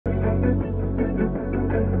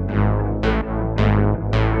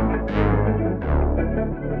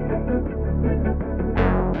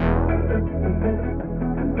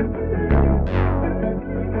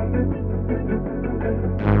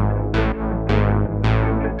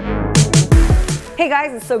Hey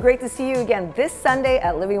guys, it's so great to see you again this Sunday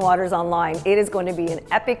at Living Waters Online. It is going to be an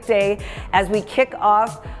epic day as we kick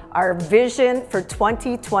off our vision for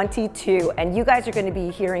 2022. And you guys are going to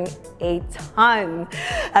be hearing a ton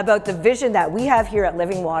about the vision that we have here at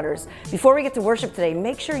Living Waters. Before we get to worship today,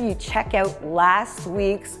 make sure you check out last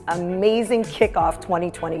week's amazing kickoff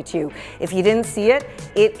 2022. If you didn't see it,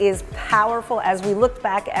 it is powerful as we looked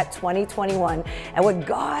back at 2021 and what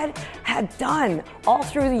God had done all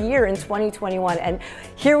through the year in 2021. And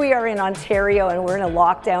here we are in Ontario and we're in a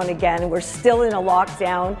lockdown again. We're still in a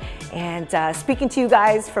lockdown. And speaking to you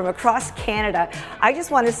guys from across Canada, I just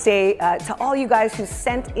want to say to all you guys who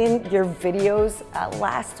sent in your videos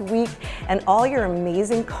last week and all your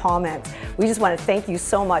amazing comments, we just want to thank you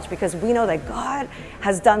so much because we know that God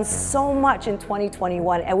has done so much in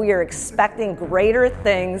 2021 and we are expecting greater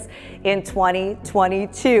things in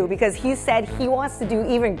 2022 because He said He wants to do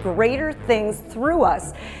even greater things through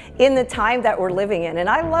us in the time that we're living in. And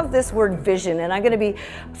I love this word vision, and I'm going to be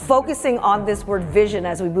focusing on this word vision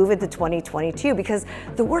as we move into 2022 because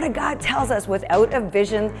the Word of God tells us without a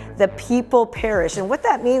vision, the people perish. And what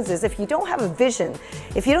that means is if you don't have a vision,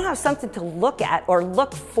 if you don't have something to look at or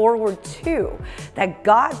look forward to that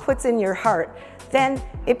God puts in your heart, then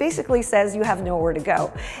it basically says you have nowhere to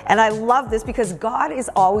go. And I love this because God is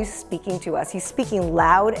always speaking to us. He's speaking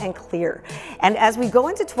loud and clear. And as we go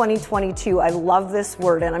into 2022, I love this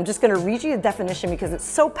word, and I'm just going to read you the definition because it's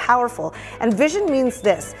so powerful. And vision means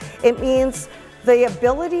this. It means the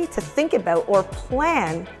ability to think about or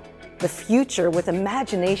plan the future with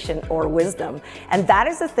imagination or wisdom. And that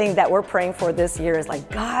is the thing that we're praying for this year is like,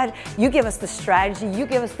 God, you give us the strategy, you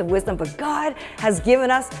give us the wisdom, but God has given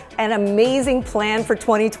us an amazing plan for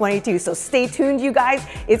 2022. So stay tuned, you guys.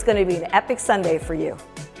 It's going to be an epic Sunday for you.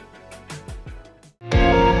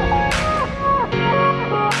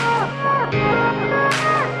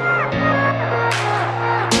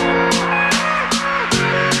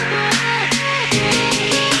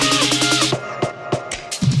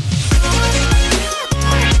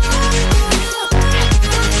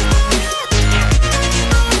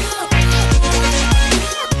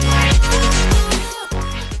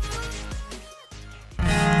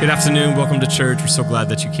 Good afternoon. Welcome to church. We're so glad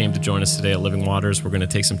that you came to join us today at Living Waters. We're going to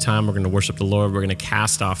take some time. We're going to worship the Lord. We're going to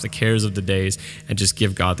cast off the cares of the days and just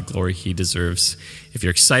give God the glory He deserves. If you're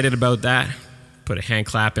excited about that, put a hand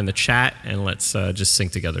clap in the chat and let's just sing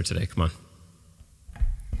together today. Come on.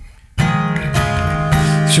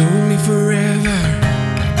 Show me forever,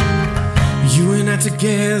 you and I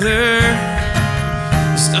together.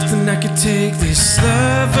 There's nothing that could take this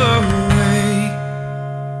love away.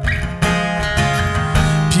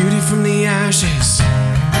 Beauty from the ashes,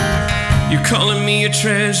 you're calling me a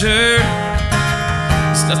treasure.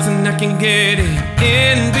 There's nothing I can get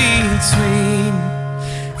in between.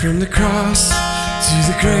 From the cross to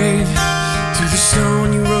the grave, to the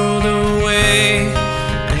stone you rolled away,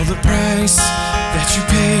 all the price that you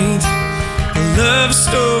paid, a love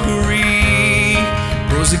story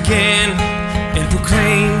rose again and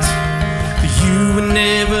proclaimed that you would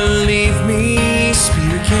never leave me.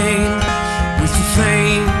 Spirit came with the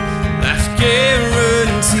flame, life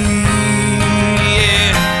guarantee,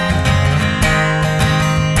 yeah.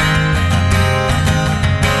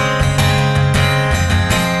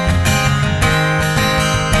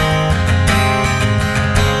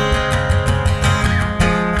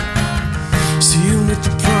 Sealed with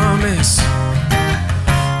the promise,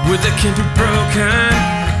 word that can't be broken,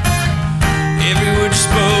 every word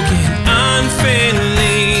spoken,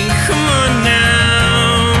 unfailing. Come on now.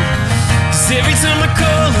 Every time I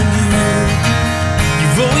call on you,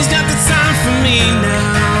 you've always got the time for me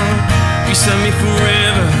now. Beside me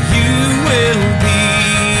forever, you will be.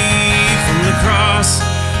 From the cross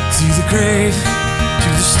to the grave, to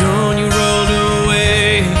the stone you rolled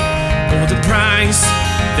away, all the price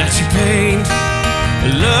that you paid,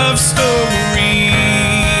 a love story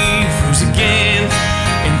rose again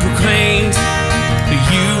and proclaimed that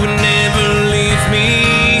you would never leave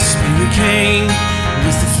me. Spirit came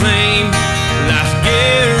with the flame, life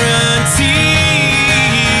guaranteed.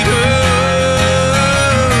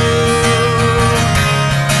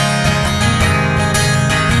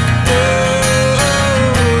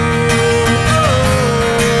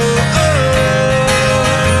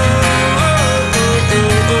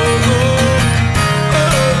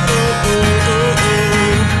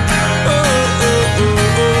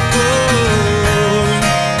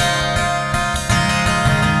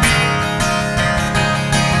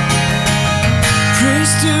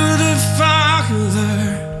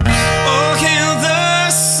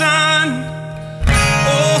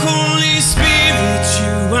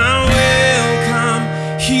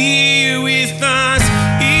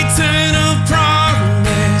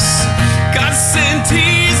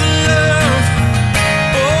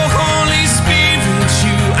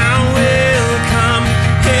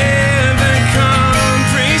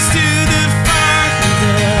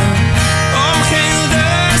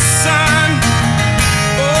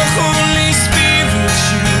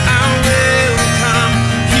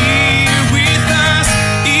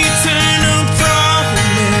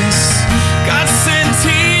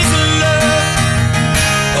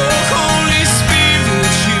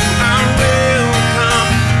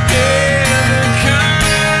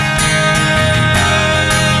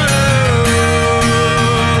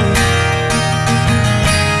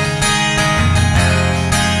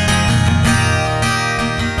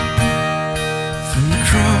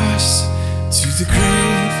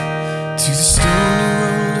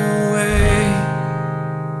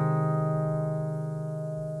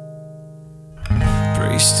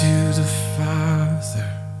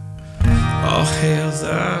 All hail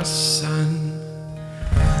the Son.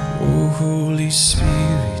 Oh, Holy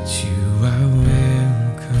Spirit, you are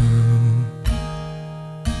welcome.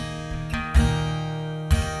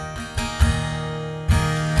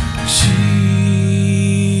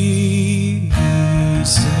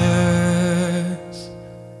 Jesus,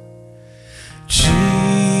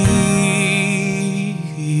 Jesus.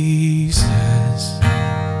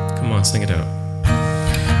 Come on, sing it out.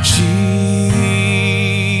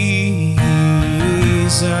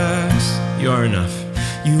 Jesus, you are enough.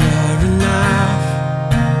 You are enough.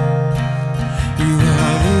 You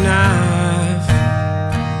are enough.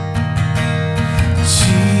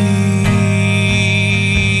 Jesus.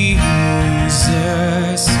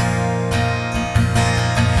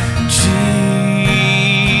 Jesus.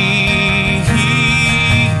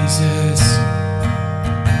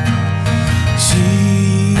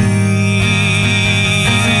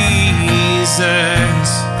 Jesus.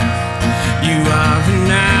 You are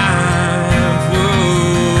enough. Oh,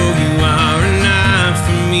 you are enough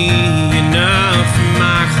for me, enough for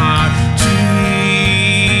my heart. Jesus.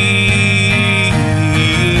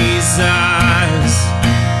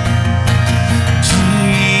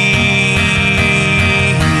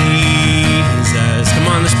 Jesus. Come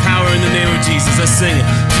on, there's power in the name of Jesus. Let's sing it.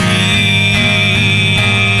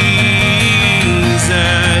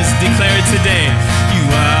 Jesus. Declare it today. You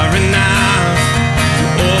are enough.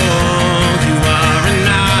 Oh, you are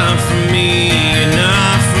enough for me,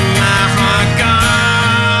 enough for my heart,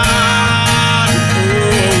 God.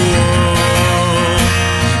 Oh,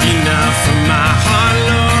 enough for my heart,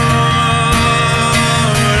 Lord.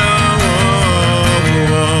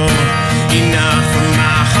 Oh, enough for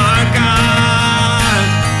my heart, God.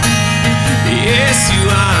 Yes, you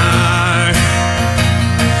are.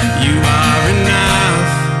 You are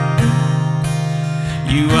enough.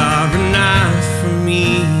 You are enough for me,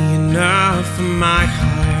 enough for my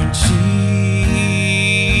heart, Jesus.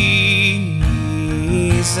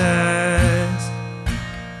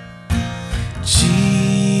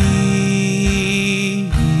 Jesus.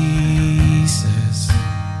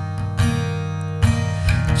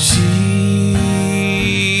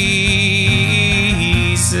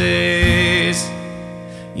 Jesus.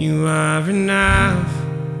 You are enough.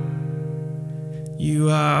 You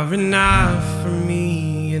are enough for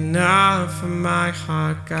me, enough for my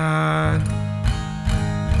heart, God.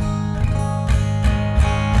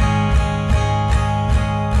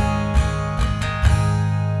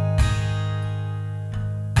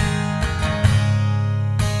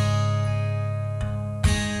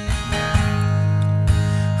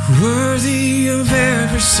 Worthy of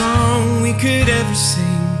every song we could ever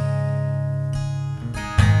sing,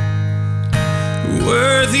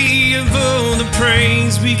 worthy of all the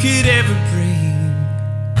praise we could ever bring.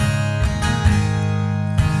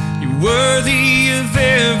 You're worthy of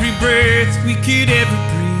every breath we could ever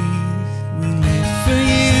breathe. We live for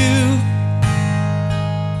you.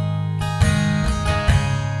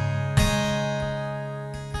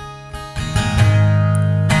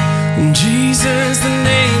 And Jesus, the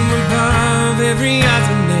name above every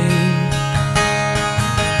other name.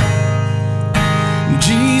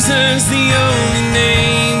 Jesus, the only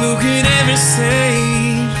name who could ever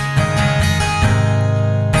save.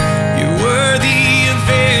 You're worthy of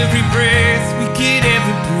every breath we could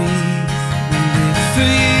ever breathe. We live for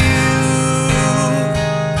you.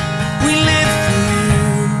 We live for you.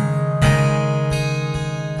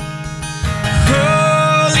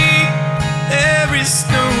 Holy, there is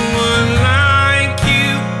no one like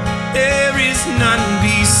you. There is none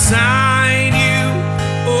beside you.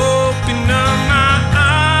 Open up my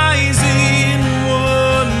eyes in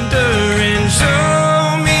wonder and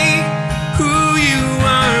show me who you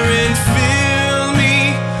are, and fill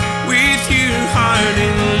me with your heart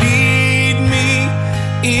and lead me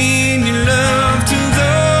in your love to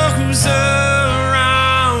those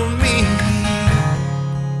around me.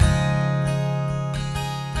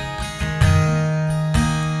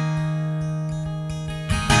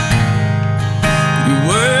 You're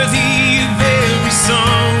worthy of every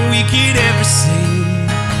song we could ever sing,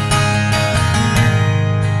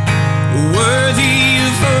 worthy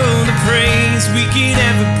of all the praise we could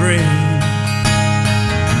ever bring,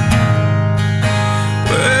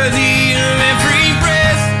 worthy of every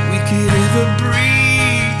breath we could ever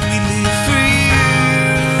breathe. We live for you.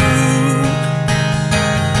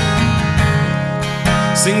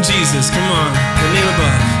 Sing Jesus, come on, the name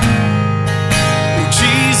above. Oh,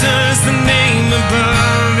 Jesus, the name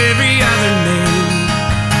above every other name.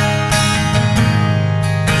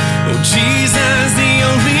 Oh, Jesus, the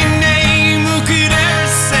only name who could ever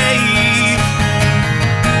save.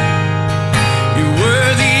 You're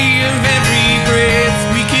worthy of every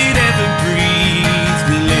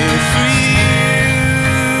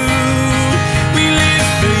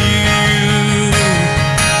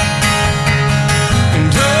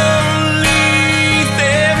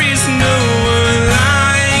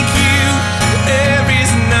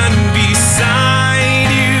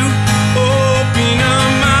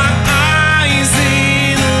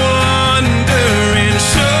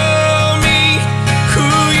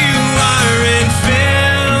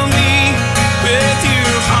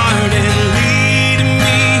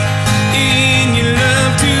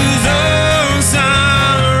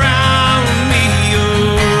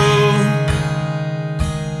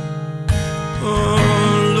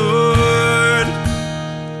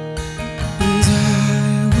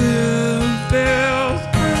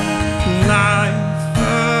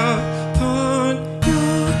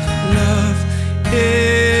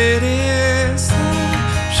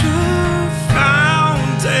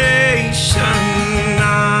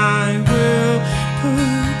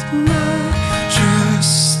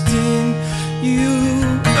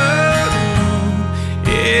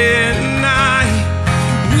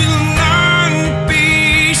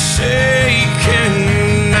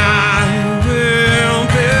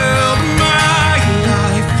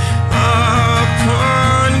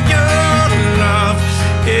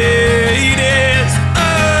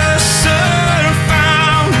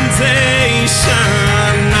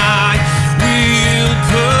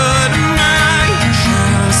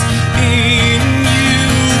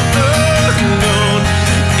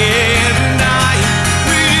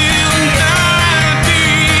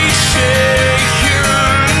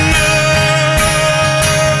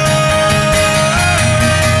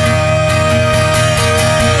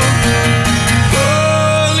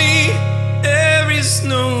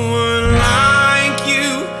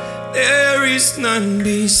is none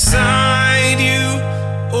beside you.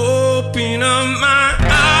 Open up my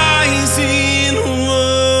eyes in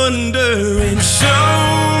wonder and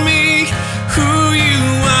show me who you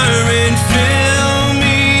are and fill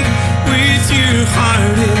me with your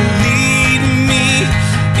heart and lead me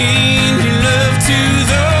in your love to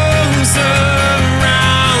those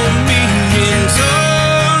around me. And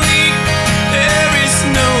only there is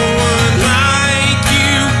no one like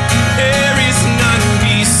you, there is none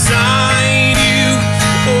beside you.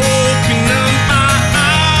 Open up my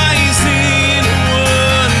eyes in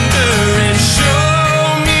wonder and show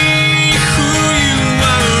me who you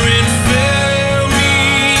are and fill me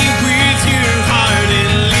with your heart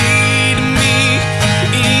and lead me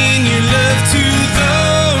in your love to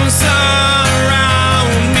those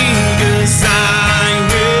around me. 'Cause I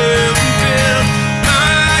will build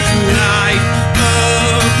my life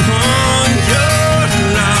upon your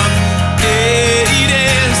love. It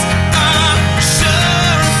is a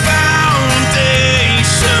sure foundation.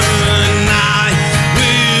 I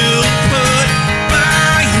will put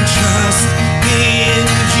my trust in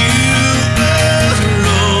you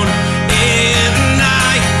alone, and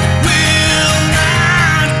I will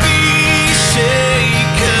not be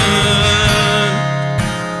shaken.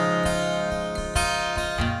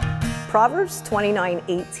 Proverbs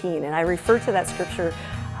 29:18, and I refer to that scripture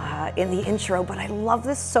in the intro, but I love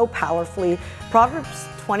this so powerfully. Proverbs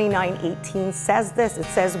 29:18 says this. It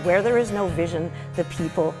says, where there is no vision, the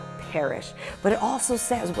people perish. But it also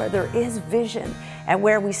says where there is vision and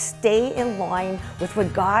where we stay in line with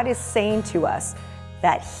what God is saying to us,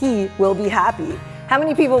 that He will be happy. How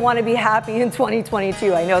many people want to be happy in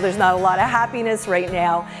 2022? I know there's not a lot of happiness right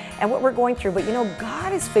now and what we're going through, but you know,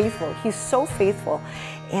 God is faithful. He's so faithful.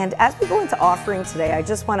 And as we go into offering today, I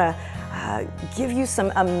just want to give you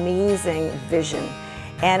some amazing vision.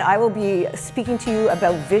 And I will be speaking to you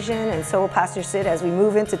about vision, and so will Pastor Syd, as we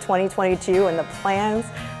move into 2022 and the plans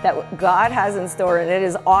that God has in store. And it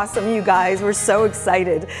is awesome, you guys. We're so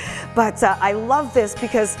excited. But I love this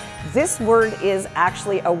because this word is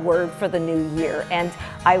actually a word for the new year. And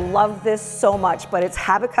I love this so much, but it's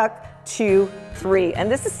Habakkuk 2:3.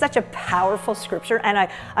 And this is such a powerful scripture. And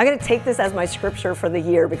I'm going to take this as my scripture for the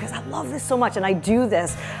year because I love this so much. And I do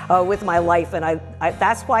this with my life. And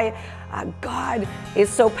that's why God is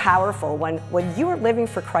so powerful when you are living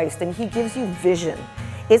for Christ and He gives you vision.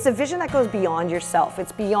 It's a vision that goes beyond yourself.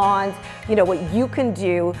 It's beyond, you know, what you can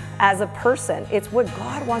do as a person. It's what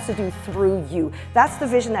God wants to do through you. That's the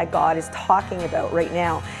vision that God is talking about right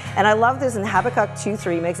now. And I love this in Habakkuk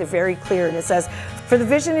 2:3, makes it very clear. And it says, for the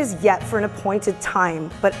vision is yet for an appointed time,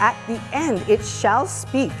 but at the end it shall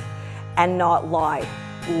speak and not lie.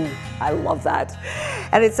 Ooh, I love that.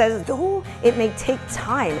 And it says, though it may take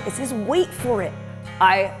time, it says, wait for it.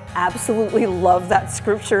 I absolutely love that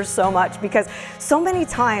scripture so much because so many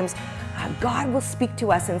times God will speak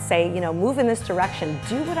to us and say, you know, move in this direction,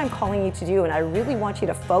 do what I'm calling you to do. And I really want you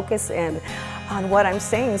to focus in on what I'm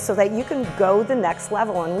saying so that you can go the next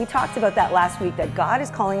level. And we talked about that last week, that God is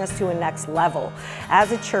calling us to a next level.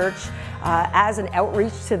 As a church, as an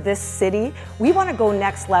outreach to this city, we want to go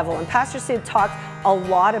next level. And Pastor Syd talked a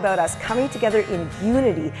lot about us coming together in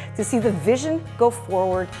unity to see the vision go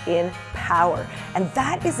forward in power. And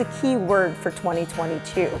that is a key word for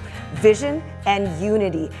 2022, vision and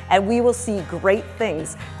unity. And we will see great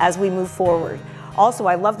things as we move forward. Also,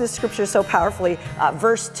 I love this scripture so powerfully.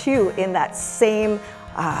 Verse 2 in that same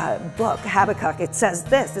book, Habakkuk, it says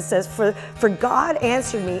this. It says, for God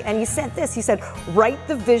answered me, and He said this. He said, write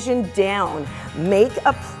the vision down, make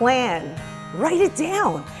a plan, write it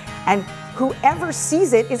down. And whoever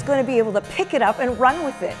sees it is going to be able to pick it up and run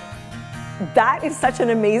with it. That is such an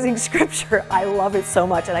amazing scripture. I love it so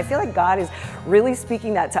much. And I feel like God is really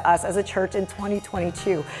speaking that to us as a church in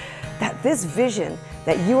 2022, that this vision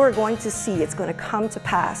that you are going to see, it's going to come to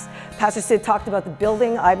pass. Pastor Syd talked about the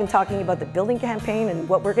building. I've been talking about the building campaign and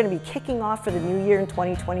what we're going to be kicking off for the new year in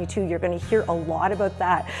 2022. You're going to hear a lot about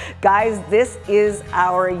that. Guys, this is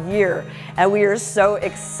our year and we are so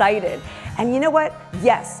excited. And you know what?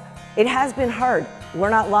 Yes, it has been hard. We're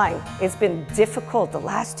not lying. It's been difficult. The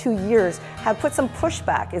last 2 years have put some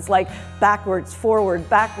pushback. It's like backwards, forwards.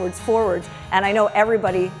 And I know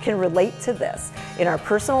everybody can relate to this in our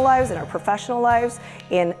personal lives, in our professional lives,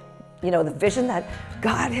 in, you know, the vision that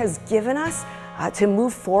God has given us. to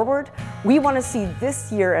move forward. We want to see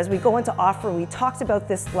this year as we go into offering. We talked about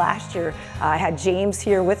this last year. I had James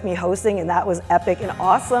here with me hosting, and that was epic and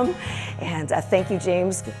awesome. And thank you,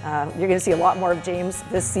 James. You're going to see a lot more of James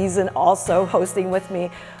this season also hosting with me.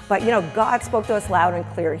 But God spoke to us loud and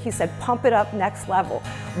clear. He said, pump it up next level.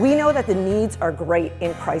 We know that the needs are great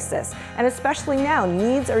in crisis, and especially now,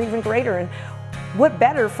 needs are even greater. And what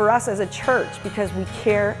better for us as a church, because we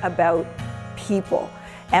care about people.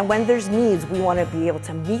 And when there's needs, we want to be able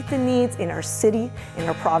to meet the needs in our city, in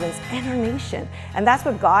our province, and our nation. And that's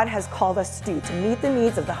what God has called us to do, to meet the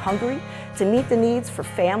needs of the hungry, to meet the needs for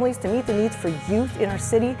families, to meet the needs for youth in our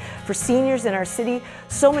city, for seniors in our city,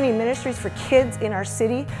 so many ministries for kids in our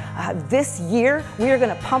city. This year, we are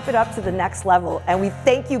going to pump it up to the next level. And we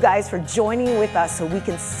thank you guys for joining with us so we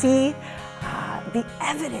can see the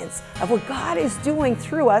evidence of what God is doing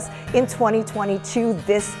through us in 2022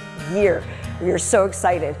 this year. We are so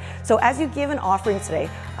excited. So as you give an offering today,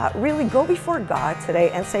 really go before God today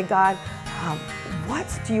and say, God,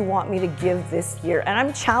 what do you want me to give this year? And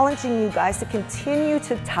I'm challenging you guys to continue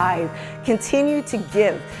to tithe, continue to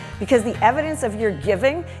give, because the evidence of your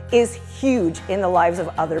giving is huge in the lives of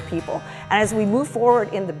other people. And as we move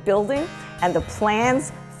forward in the building and the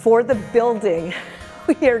plans for the building,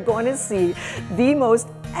 we are going to see the most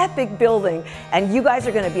epic building, and you guys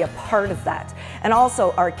are going to be a part of that. And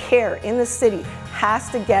also, our care in the city has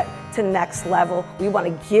to get to next level. We want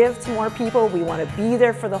to give to more people. We want to be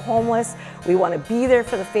there for the homeless. We want to be there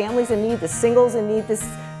for the families in need, the singles in need.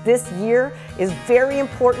 This year is very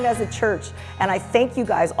important as a church, and I thank you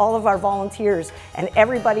guys, all of our volunteers and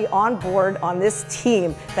everybody on board on this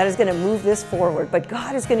team that is going to move this forward. But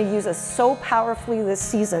God is going to use us so powerfully this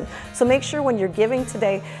season. So make sure when you're giving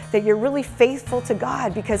today that you're really faithful to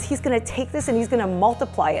God, because He's going to take this and He's going to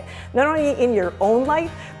multiply it, not only in your own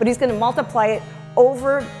life, but He's going to multiply it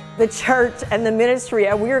over the church and the ministry,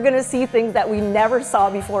 and we are going to see things that we never saw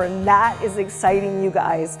before, and that is exciting, you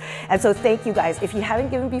guys. And so thank you guys. If you haven't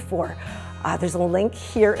given before, there's a link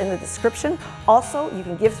here in the description. Also, you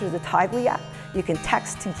can give through the Tithely app. You can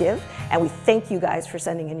text to give, and we thank you guys for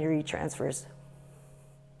sending in your e-transfers.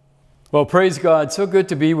 Well, praise God. So good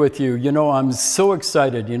to be with you. I'm so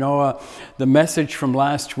excited. The message from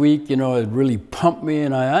last week, it really pumped me,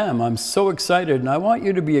 and I'm so excited. And I want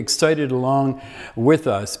you to be excited along with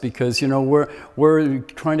us, because, we're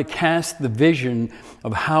trying to cast the vision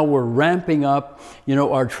of how we're ramping up,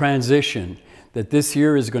 our transition, that this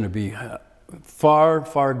year is going to be far,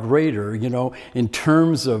 far greater, in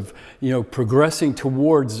terms of, progressing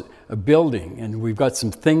towards a building. And we've got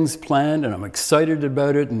some things planned, and I'm excited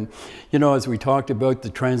about it. And, as we talked about the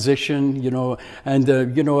transition,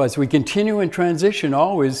 as we continue in transition,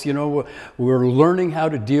 always, we're learning how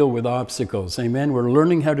to deal with obstacles. Amen. We're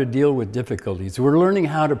learning how to deal with difficulties. We're learning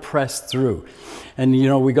how to press through. And,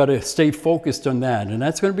 we got to stay focused on that. And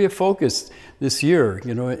that's going to be a focus this year,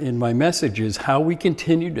 in my message, is how we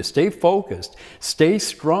continue to stay focused, stay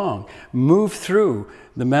strong, move through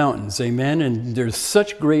the mountains. Amen. And there's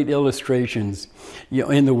such great illustrations,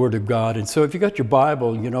 in the Word of God. And so if you got your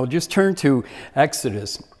Bible, just turn to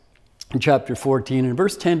Exodus in chapter 14 and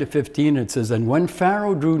verse 10 to 15. It says, "And when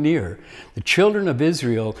Pharaoh drew near, the children of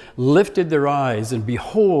Israel lifted their eyes, and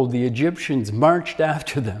behold, the Egyptians marched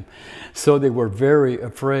after them. So they were very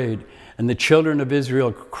afraid. And the children of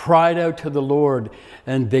Israel cried out to the Lord,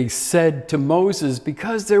 and they said to Moses,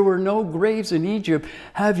 because there were no graves in Egypt,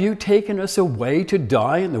 have you taken us away to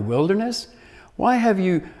die in the wilderness? Why have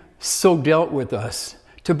you so dealt with us,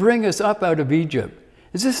 to bring us up out of Egypt?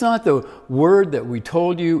 Is this not the word that we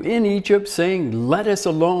told you in Egypt, saying, let us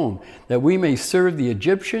alone, that we may serve the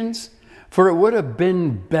Egyptians? For it would have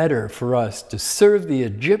been better for us to serve the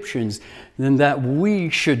Egyptians than that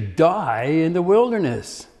we should die in the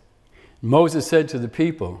wilderness." Moses said to the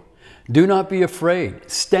people, "Do not be afraid.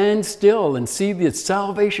 Stand still and see the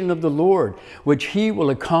salvation of the Lord, which He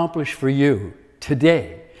will accomplish for you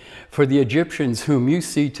today. For the Egyptians whom you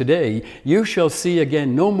see today, you shall see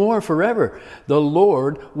again no more forever. The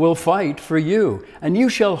Lord will fight for you, and you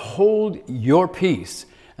shall hold your peace."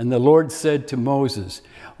 And the Lord said to Moses,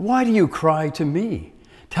 "Why do you cry to me?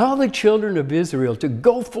 Tell the children of Israel to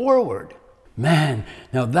go forward." Man,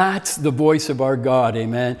 now that's the voice of our God,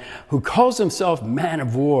 amen, who calls Himself man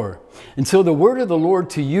of war. And so the word of the Lord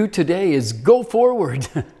to you today is go forward,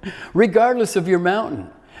 regardless of your mountain.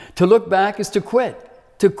 To look back is to quit.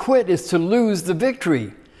 To quit is to lose the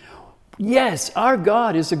victory. Yes, our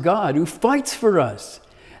God is a God who fights for us.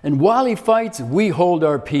 And while He fights, we hold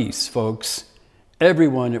our peace, folks.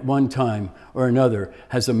 Everyone at one time or another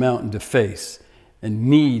has a mountain to face and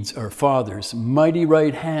needs our Father's mighty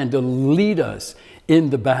right hand to lead us in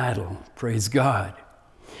the battle. Praise God.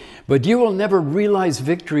 But you will never realize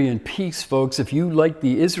victory and peace, folks, if you, like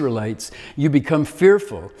the Israelites, you become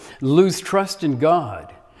fearful, lose trust in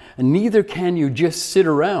God. And neither can you just sit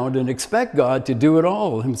around and expect God to do it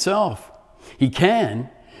all himself. He can,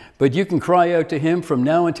 but you can cry out to him from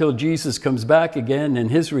now until Jesus comes back again,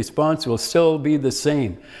 and his response will still be the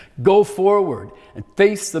same. Go forward and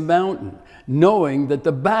face the mountain, knowing that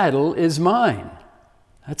the battle is mine.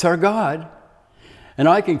 That's our God. And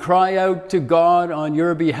I can cry out to God on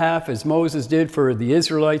your behalf as Moses did for the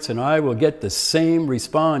Israelites, and I will get the same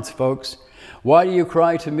response, folks. Why do you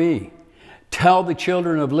cry to me? Tell the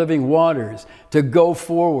children of living waters to go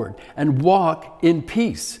forward and walk in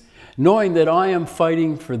peace, knowing that I am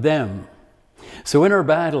fighting for them. So in our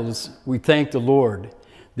battles, we thank the Lord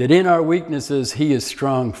that in our weaknesses, he is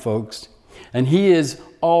strong, folks, and he is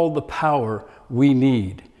all the power we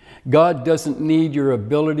need. God doesn't need your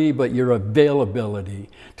ability, but your availability.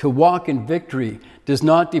 To walk in victory does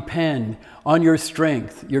not depend on your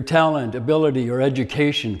strength, your talent, ability, or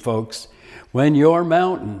education, folks. When your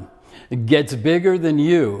mountain gets bigger than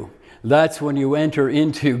you, that's when you enter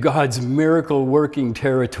into God's miracle-working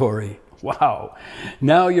territory. Wow.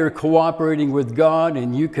 Now you're cooperating with God,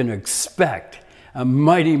 and you can expect a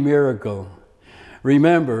mighty miracle.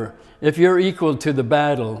 Remember, if you're equal to the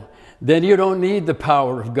battle, then you don't need the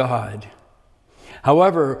power of God.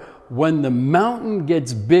 However, when the mountain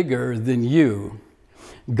gets bigger than you,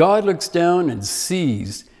 God looks down and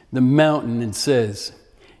sees the mountain and says,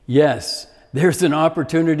 yes, there's an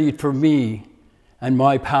opportunity for me and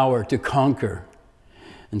my power to conquer.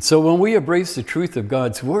 And so when we embrace the truth of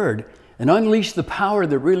God's word and unleash the power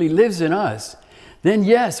that really lives in us, then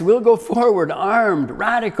yes, we'll go forward armed,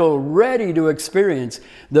 radical, ready to experience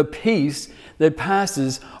the peace that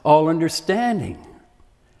passes all understanding.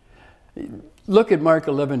 Look at Mark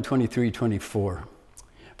 11, 23, 24.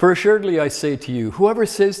 For assuredly I say to you, whoever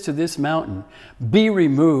says to this mountain, be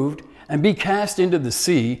removed and be cast into the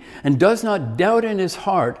sea, and does not doubt in his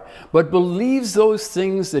heart, but believes those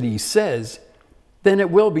things that he says, then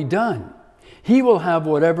it will be done. He will have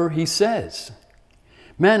whatever he says.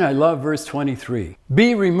 Man, I love verse 23.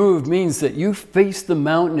 Be removed means that you face the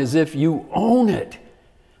mountain as if you own it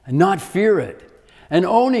and not fear it. And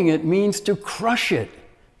owning it means to crush it.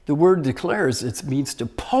 The word declares it means to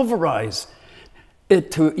pulverize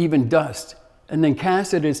it to even dust. And then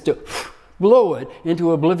cast it is to blow it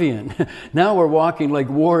into oblivion. Now we're walking like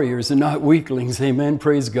warriors and not weaklings. Amen.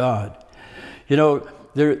 Praise God. You know,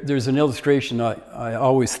 there's an illustration I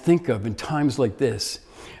always think of in times like this,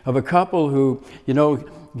 of a couple who, you know,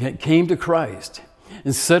 came to Christ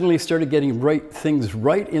and suddenly started getting things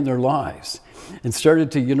right in their lives and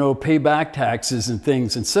started to, you know, pay back taxes and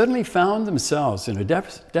things, and suddenly found themselves in a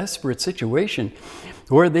desperate situation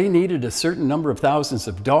where they needed a certain number of thousands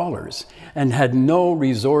of dollars and had no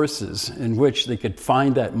resources in which they could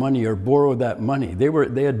find that money or borrow that money.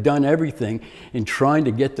 They had done everything in trying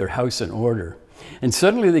to get their house in order. And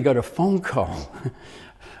suddenly they got a phone call.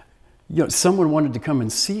 You know, someone wanted to come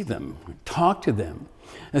and see them, talk to them.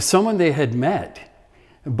 And someone they had met,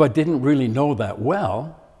 but didn't really know that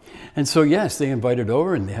well. And so, yes, they invited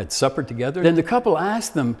over and they had supper together. Then the couple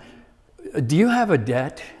asked them, do you have a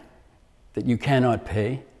debt that you cannot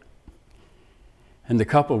pay? And the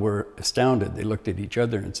couple were astounded. They looked at each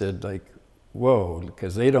other and said, like, whoa,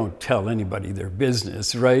 because they don't tell anybody their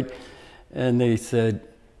business, right? And they said,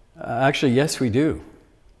 actually, yes, we do.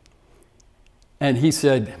 And he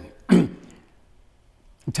said,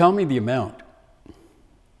 tell me the amount.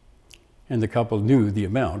 And the couple knew the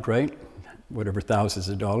amount, right? Whatever thousands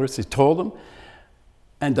of dollars. He told them.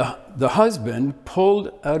 And the husband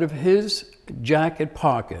pulled out of his jacket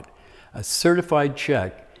pocket a certified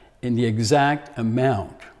check in the exact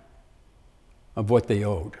amount of what they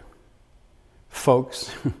owed.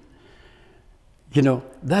 Folks, you know,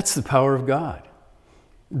 that's the power of God.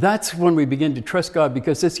 That's when we begin to trust God,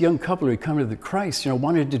 because this young couple who had come to the Christ, you know,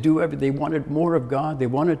 wanted to do everything. They wanted more of God. They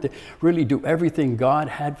wanted to really do everything God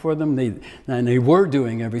had for them. And they were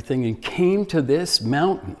doing everything, and came to this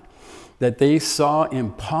mountain that they saw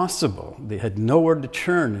impossible. They had nowhere to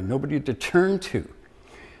turn and nobody to turn to.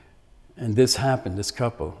 And this happened, this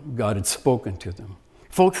couple. God had spoken to them.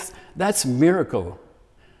 Folks, that's miracle.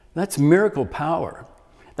 That's miracle power.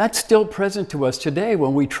 That's still present to us today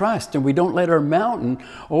when we trust and we don't let our mountain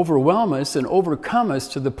overwhelm us and overcome us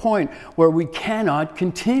to the point where we cannot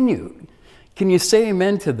continue. Can you say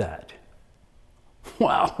amen to that?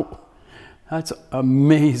 Wow, that's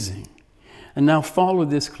amazing. And now follow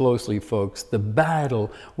this closely, folks. The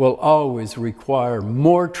battle will always require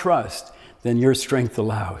more trust than your strength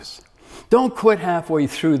allows. Don't quit halfway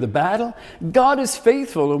through the battle. God is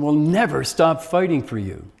faithful and will never stop fighting for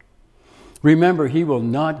you. Remember, He will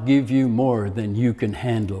not give you more than you can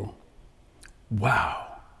handle. Wow.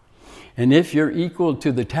 And if you're equal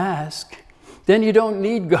to the task, then you don't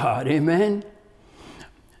need God, amen?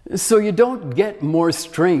 So you don't get more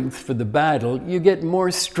strength for the battle, you get more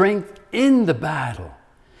strength in the battle.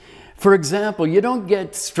 For example, you don't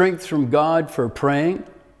get strength from God for praying.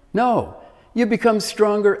 No, you become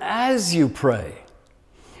stronger as you pray.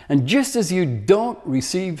 And just as you don't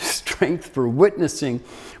receive strength for witnessing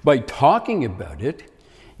by talking about it,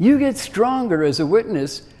 you get stronger as a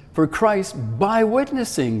witness for Christ by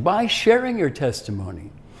witnessing, by sharing your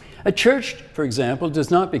testimony. A church, for example,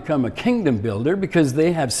 does not become a kingdom builder because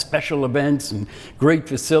they have special events and great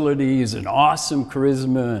facilities and awesome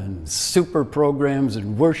charisma and super programs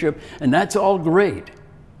and worship, and that's all great.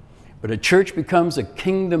 But a church becomes a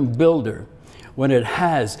kingdom builder when it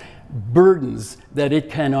has burdens that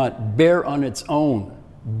it cannot bear on its own,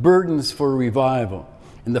 burdens for revival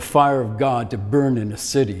and the fire of God to burn in a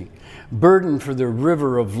city, burden for the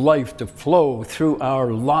river of life to flow through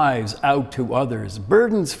our lives out to others,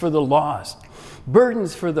 burdens for the lost,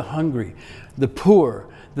 burdens for the hungry, the poor,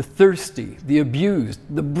 the thirsty, the abused,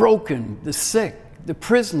 the broken, the sick, the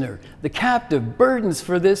prisoner, the captive, burdens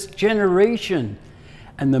for this generation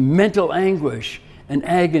and the mental anguish and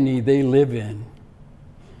agony they live in.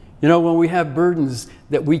 You know, when we have burdens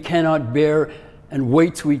that we cannot bear and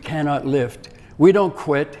weights we cannot lift, we don't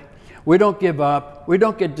quit, we don't give up, we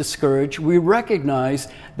don't get discouraged. We recognize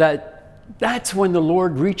that that's when the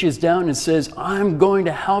Lord reaches down and says, I'm going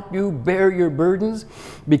to help you bear your burdens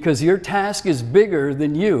because your task is bigger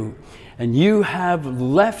than you. And you have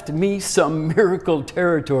left me some miracle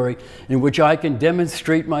territory in which I can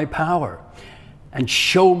demonstrate my power and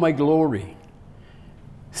show my glory.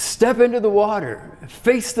 Step into the water,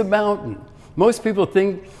 face the mountain. Most people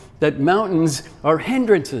think that mountains are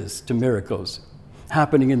hindrances to miracles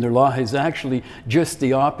happening in their lives. Actually, just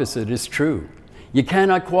the opposite is true. You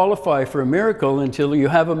cannot qualify for a miracle until you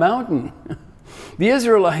have a mountain. The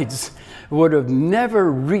Israelites would have never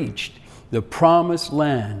reached the promised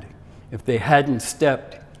land if they hadn't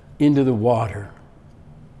stepped into the water.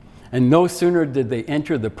 And no sooner did they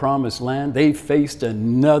enter the promised land, they faced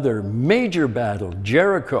another major battle,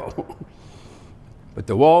 Jericho. But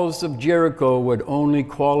the walls of Jericho would only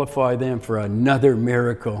qualify them for another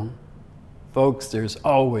miracle. Folks, there's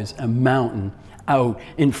always a mountain out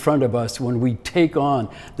in front of us when we take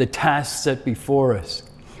on the tasks set before us.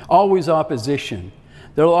 Always opposition.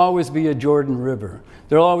 There'll always be a Jordan River.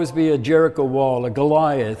 There'll always be a Jericho wall, a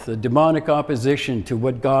Goliath, a demonic opposition to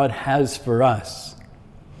what God has for us.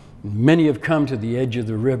 Many have come to the edge of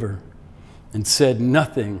the river and said,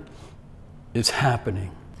 nothing is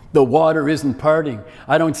happening. The water isn't parting.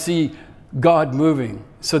 I don't see God moving.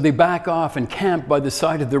 So they back off and camp by the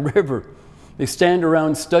side of the river. They stand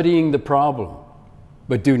around studying the problem,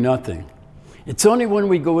 but do nothing. It's only when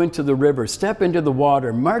we go into the river, step into the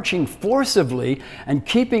water, marching forcibly and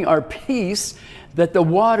keeping our peace that the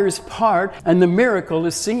waters part and the miracle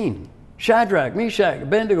is seen. Shadrach, Meshach,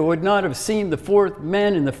 Abednego would not have seen the fourth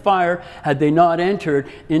man in the fire had they not entered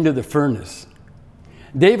into the furnace.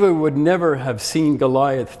 David would never have seen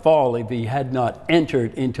Goliath fall if he had not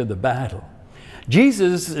entered into the battle.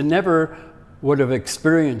 Jesus never would have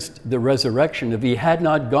experienced the resurrection if he had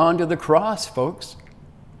not gone to the cross, folks.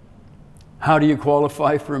 How do you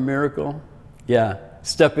qualify for a miracle? Yeah,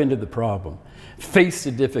 step into the problem. Face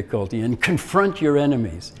the difficulty and confront your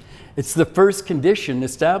enemies. It's the first condition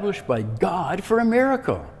established by God for a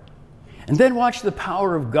miracle. And then watch the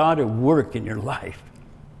power of God at work in your life.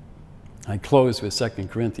 I close with 2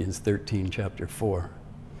 Corinthians 13, chapter 4.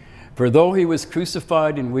 For though he was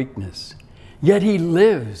crucified in weakness, yet he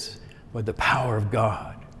lives by the power of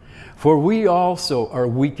God. For we also are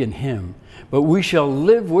weak in him, but we shall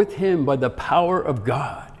live with him by the power of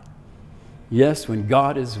God. Yes, when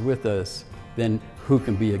God is with us, then who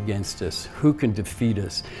can be against us? Who can defeat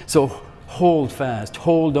us? So hold fast,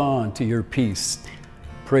 hold on to your peace.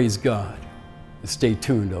 Praise God. Stay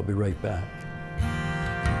tuned, I'll be right back.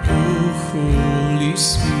 Oh, Holy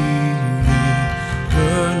Spirit,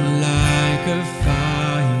 burn like a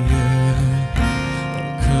fire,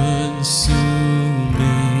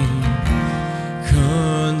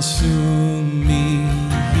 consume me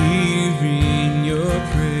here in your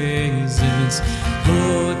presence.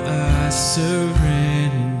 Lord, I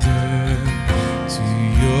surrender to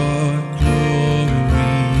your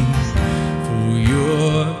glory, for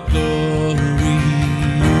your glory.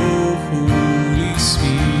 Oh, Holy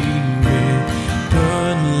Spirit,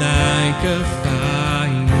 burn like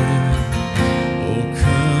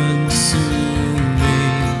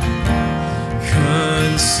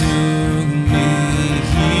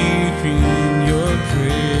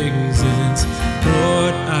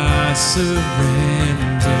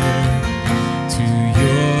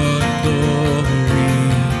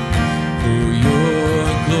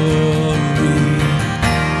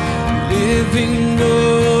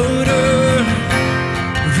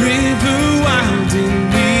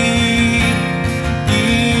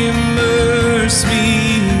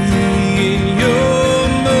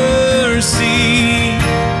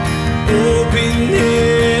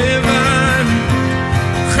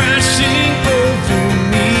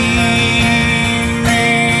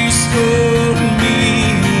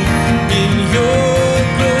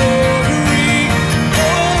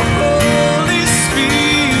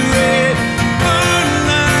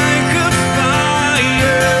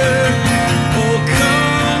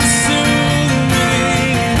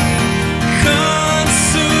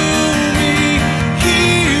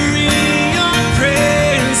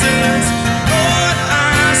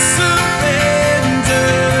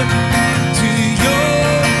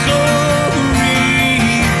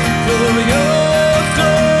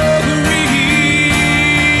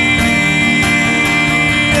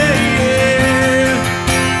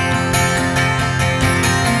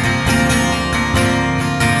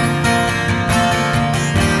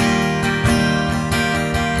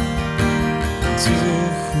So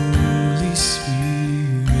Holy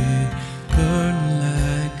Spirit, burn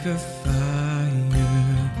like a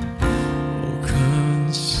fire, oh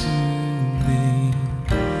consume me,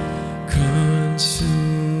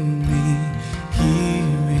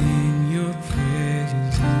 here in your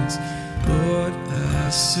presence, Lord, I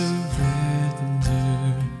surrender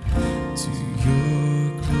to your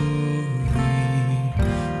glory,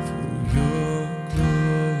 for your glory.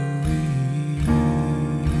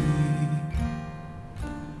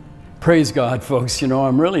 Praise God, folks. You know,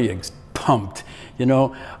 I'm really pumped. You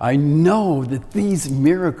know, I know that these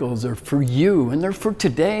miracles are for you and they're for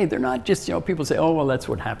today. They're not just, you know, people say, oh, well, that's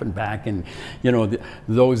what happened back in, you know,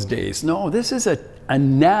 those days. No, this is a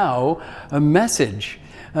message.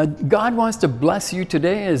 God wants to bless you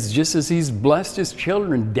today just as he's blessed his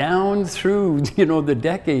children down through, you know, the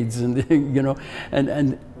decades and, you know,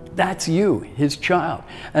 and that's you, his child.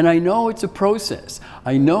 And I know it's a process.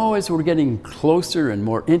 I know as we're getting closer and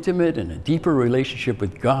more intimate and a deeper relationship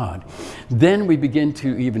with God, then we begin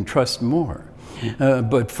to even trust more.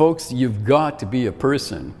 But folks, you've got to be a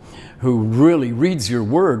person who really reads your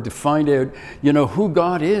word to find out, you know, who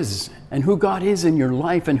God is and who God is in your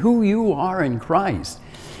life and who you are in Christ.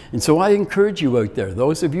 And so I encourage you out there,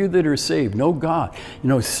 those of you that are saved, know God, you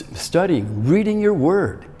know, studying, reading your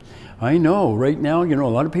word. I know right now, you know, a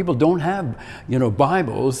lot of people don't have, you know,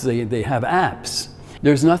 Bibles, they have apps.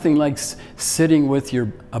 There's nothing like sitting with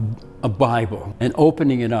a Bible and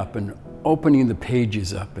opening it up and opening the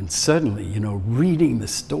pages up and suddenly, you know, reading the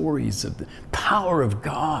stories of the power of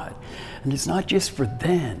God. And it's not just for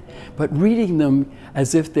then, but reading them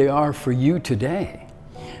as if they are for you today.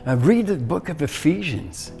 Read the book of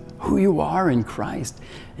Ephesians, who you are in Christ.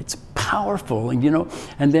 It's powerful, and you know,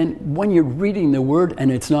 and then when you're reading the word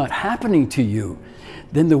and it's not happening to you,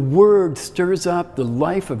 then the word stirs up the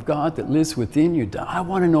life of God that lives within you. I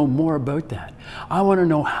want to know more about that. I want to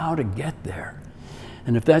know how to get there.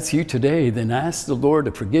 And if that's you today, then ask the Lord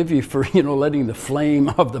to forgive you for, you know, letting the flame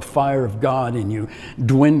of the fire of God in you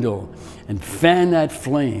dwindle, and fan that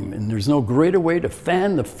flame. And there's no greater way to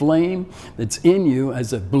fan the flame that's in you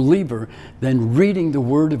as a believer than reading the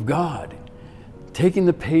Word of God, taking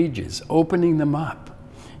the pages, opening them up,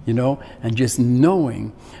 you know, and just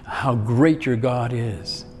knowing how great your God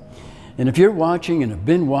is. And if you're watching and have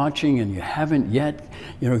been watching and you haven't yet,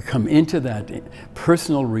 you know, come into that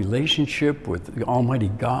personal relationship with the Almighty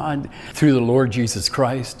God through the Lord Jesus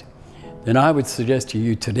Christ, then I would suggest to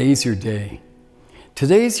you, today's your day.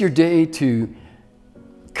 Today's your day to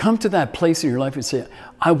come to that place in your life and say,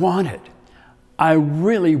 I want it. I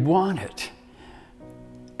really want it.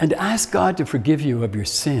 And ask God to forgive you of your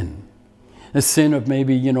sin. A sin of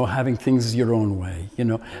maybe, you know, having things your own way, you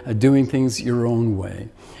know, doing things your own way,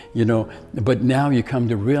 you know, but now you come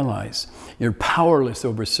to realize you're powerless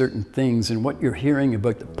over certain things, and what you're hearing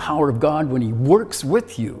about the power of God when he works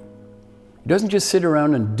with you. He doesn't just sit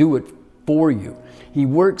around and do it for you. He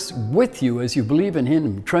works with you as you believe in him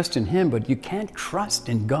and trust in him, but you can't trust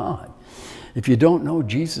in God if you don't know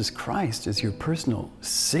Jesus Christ as your personal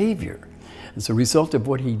Savior as a result of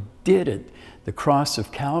what he did at the cross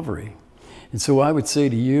of Calvary. And so I would say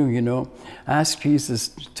to you, you know, ask Jesus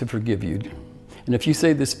to forgive you. And if you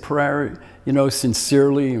say this prayer, you know,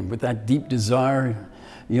 sincerely and with that deep desire,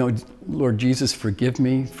 you know, Lord Jesus, forgive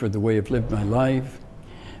me for the way I've lived my life.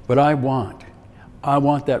 But I want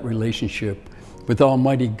that relationship with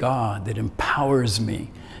Almighty God that empowers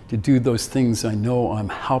me to do those things I know I'm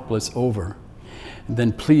helpless over. And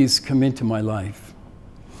then please come into my life.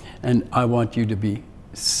 And I want you to be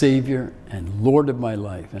Savior and Lord of my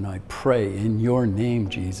life. And I pray in your name,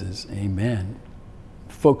 Jesus, amen.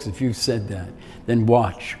 Folks, if you've said that, then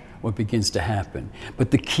watch what begins to happen.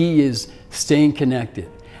 But the key is staying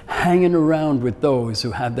connected, hanging around with those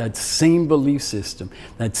who have that same belief system,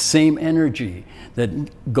 that same energy that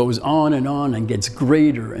goes on and gets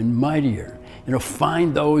greater and mightier. You know,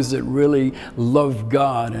 find those that really love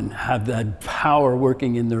God and have that power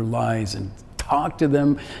working in their lives, and talk to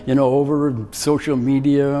them, you know, over social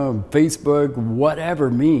media, Facebook, whatever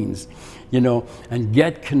means, you know, and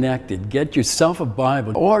get connected. Get yourself a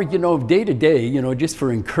Bible. Or, you know, day to day, you know, just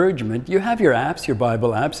for encouragement, you have your apps, your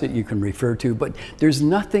Bible apps that you can refer to, but there's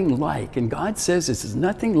nothing like, and God says this is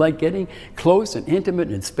nothing like getting close and intimate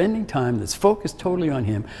and spending time that's focused totally on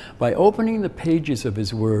him by opening the pages of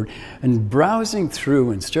his word and browsing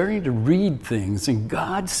through and starting to read things, and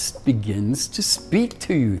God begins to speak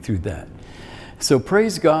to you through that. So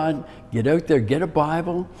praise God, get out there, get a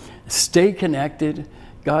Bible, stay connected,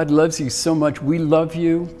 God loves you so much. We love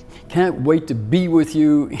you. Can't wait to be with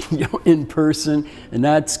you, in person, and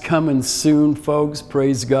that's coming soon, folks.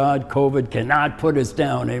 Praise God. COVID cannot put us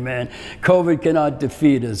down, amen. COVID cannot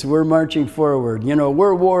defeat us. We're marching forward.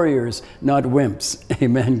 We're warriors, not wimps,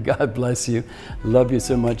 amen. God bless you. Love you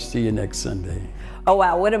so much. See you next Sunday. Oh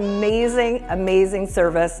wow, what amazing, amazing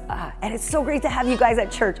service. And it's so great to have you guys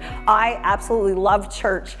at church. I absolutely love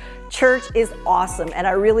church. Church is awesome, and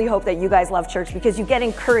I really hope that you guys love church because you get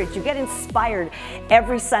encouraged, you get inspired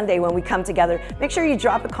every Sunday when we come together. Make sure you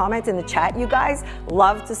drop a comment in the chat, you guys.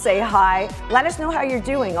 Love to say hi. Let us know how you're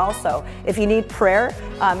doing also. If you need prayer,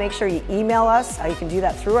 make sure you email us. You can do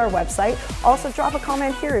that through our website. Also, drop a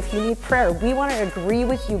comment here if you need prayer. We want to agree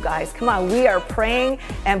with you guys. Come on, we are praying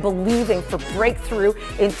and believing for breakthrough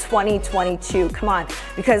in 2022. Come on,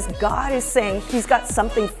 because God is saying He's got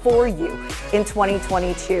something for you in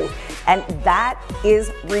 2022. And that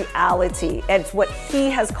is reality. It's what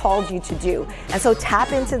He has called you to do. And so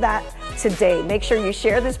tap into that today. Make sure you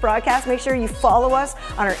share this broadcast. Make sure you follow us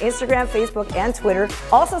on our Instagram, Facebook, and Twitter.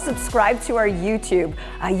 Also subscribe to our YouTube.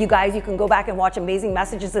 You guys, you can go back and watch amazing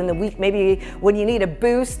messages in the week, maybe when you need a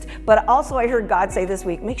boost. But also I heard God say this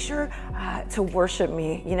week, make sure to worship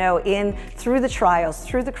me, through the trials,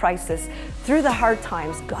 through the crisis, through the hard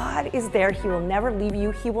times. God is there. He will never leave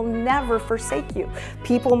you. He will never forsake you.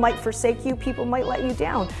 People might forsake you. People might let you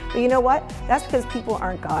down. But you know what? That's because people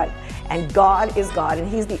aren't God. And God is God. And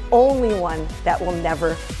He's the only one that will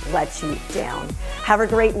never let you down. Have a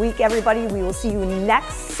great week, everybody. We will see you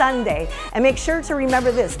next Sunday. And make sure to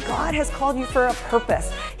remember this. God has called you for a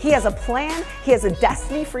purpose. He has a plan. He has a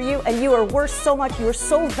destiny for you. And you are worth so much. You are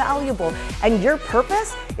so valuable. And your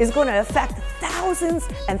purpose is going to affect thousands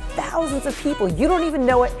and thousands of people. You don't even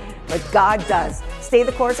know it, but God does. Stay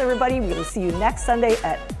the course, everybody. We will see you next Sunday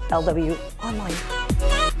at LW Online.